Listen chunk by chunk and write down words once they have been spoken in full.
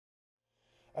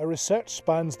Our research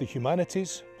spans the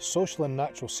humanities, social and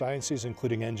natural sciences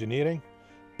including engineering,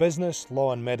 business,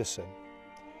 law and medicine.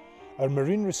 Our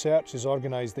marine research is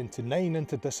organised into 9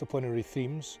 interdisciplinary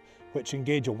themes which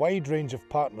engage a wide range of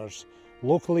partners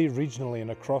locally, regionally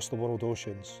and across the world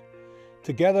oceans.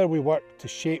 Together we work to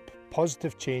shape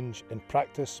positive change in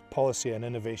practice, policy and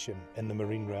innovation in the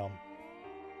marine realm.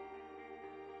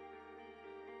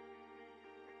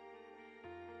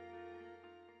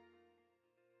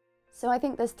 So I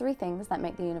think there's 3 things that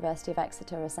make the University of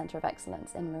Exeter a centre of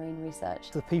excellence in marine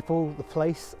research. The people, the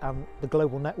place and the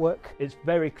global network. It's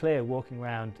very clear walking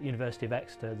around University of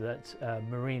Exeter that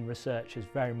marine research is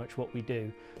very much what we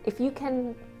do. If you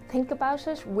can think about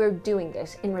it, we're doing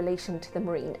it in relation to the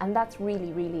marine, and that's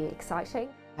really, really exciting.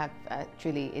 We have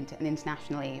truly an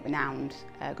internationally renowned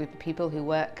group of people who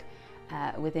work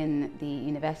within the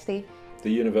university. The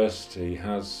university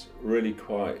has really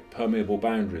quite permeable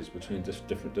boundaries between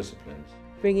different disciplines.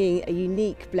 Bringing a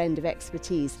unique blend of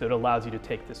expertise. So it allows you to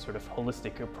take this sort of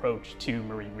holistic approach to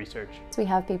marine research. So we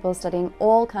have people studying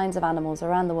all kinds of animals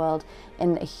around the world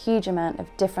in a huge amount of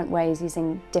different ways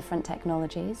using different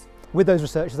technologies. With those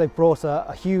researchers they've brought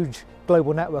a huge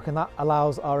global network, and that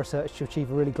allows our research to achieve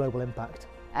a really global impact.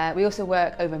 We also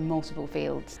work over multiple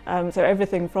fields. So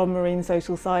everything from marine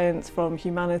social science, from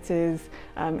humanities,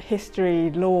 history,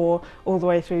 law, all the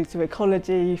way through to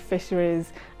ecology,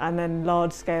 fisheries, and then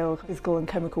large-scale physical and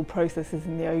chemical processes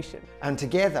in the ocean. And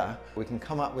together we can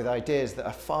come up with ideas that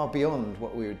are far beyond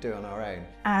what we would do on our own.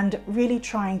 And really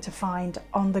trying to find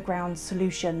on-the-ground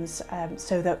solutions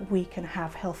so that we can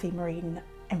have healthy marine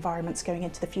environments going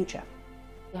into the future.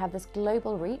 We have this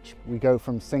global reach. We go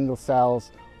from single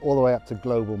cells all the way up to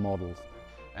global models.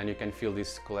 And you can feel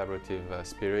this collaborative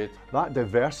spirit. That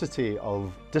diversity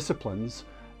of disciplines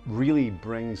really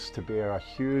brings to bear a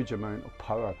huge amount of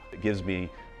power. It gives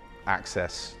me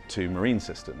access to marine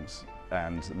systems,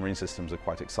 and the marine systems are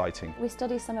quite exciting. We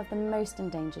study some of the most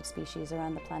endangered species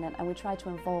around the planet, and we try to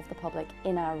involve the public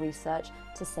in our research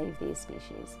to save these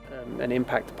species. An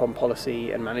impact upon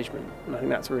policy and management, and I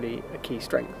think that's really a key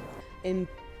strength. In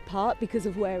part because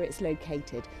of where it's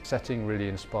located. Setting really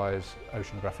inspires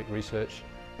oceanographic research.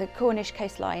 The Cornish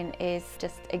coastline is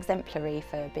just exemplary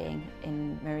for being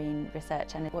in marine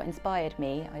research, and what inspired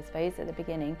me, I suppose, at the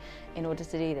beginning in order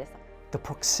to do this. The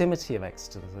proximity of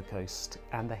Exeter to the coast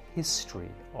and the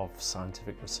history of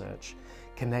scientific research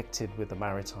connected with the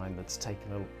maritime that's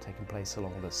taken place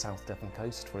along the South Devon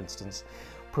coast, for instance,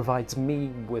 provides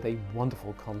me with a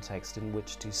wonderful context in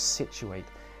which to situate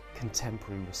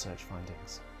contemporary research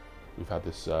findings. We've had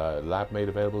this lab made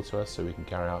available to us so we can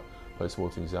carry out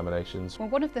post-mortem examinations. Well,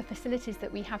 one of the facilities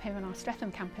that we have here on our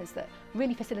Streatham campus that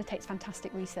really facilitates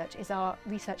fantastic research is our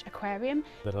research aquarium.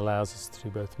 That allows us to do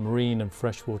both marine and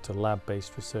freshwater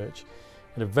lab-based research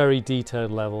at a very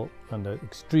detailed level under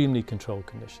extremely controlled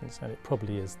conditions, and it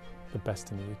probably is the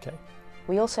best in the UK.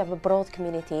 We also have a broad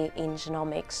community in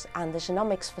genomics, and the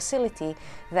genomics facility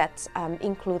that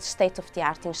includes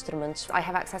state-of-the-art instruments. I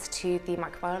have access to the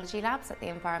microbiology labs at the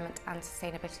Environment and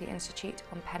Sustainability Institute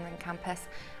on Penryn campus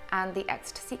and the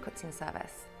Exeter Sequencing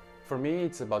Service. For me,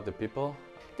 it's about the people.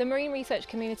 The marine research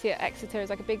community at Exeter is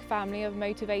like a big family of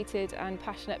motivated and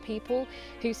passionate people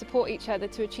who support each other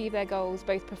to achieve their goals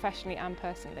both professionally and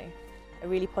personally. A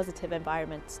really positive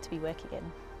environment to be working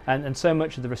in. And so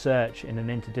much of the research in an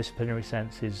interdisciplinary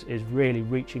sense is really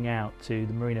reaching out to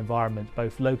the marine environment,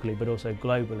 both locally but also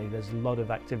globally. There's a lot of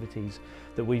activities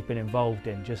that we've been involved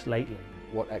in just lately.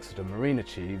 What ExeterMarine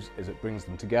achieves is it brings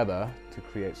them together to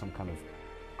create some kind of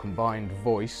combined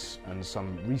voice and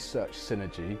some research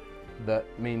synergy that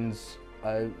means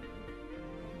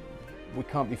we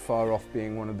can't be far off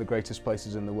being one of the greatest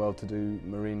places in the world to do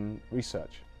marine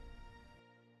research.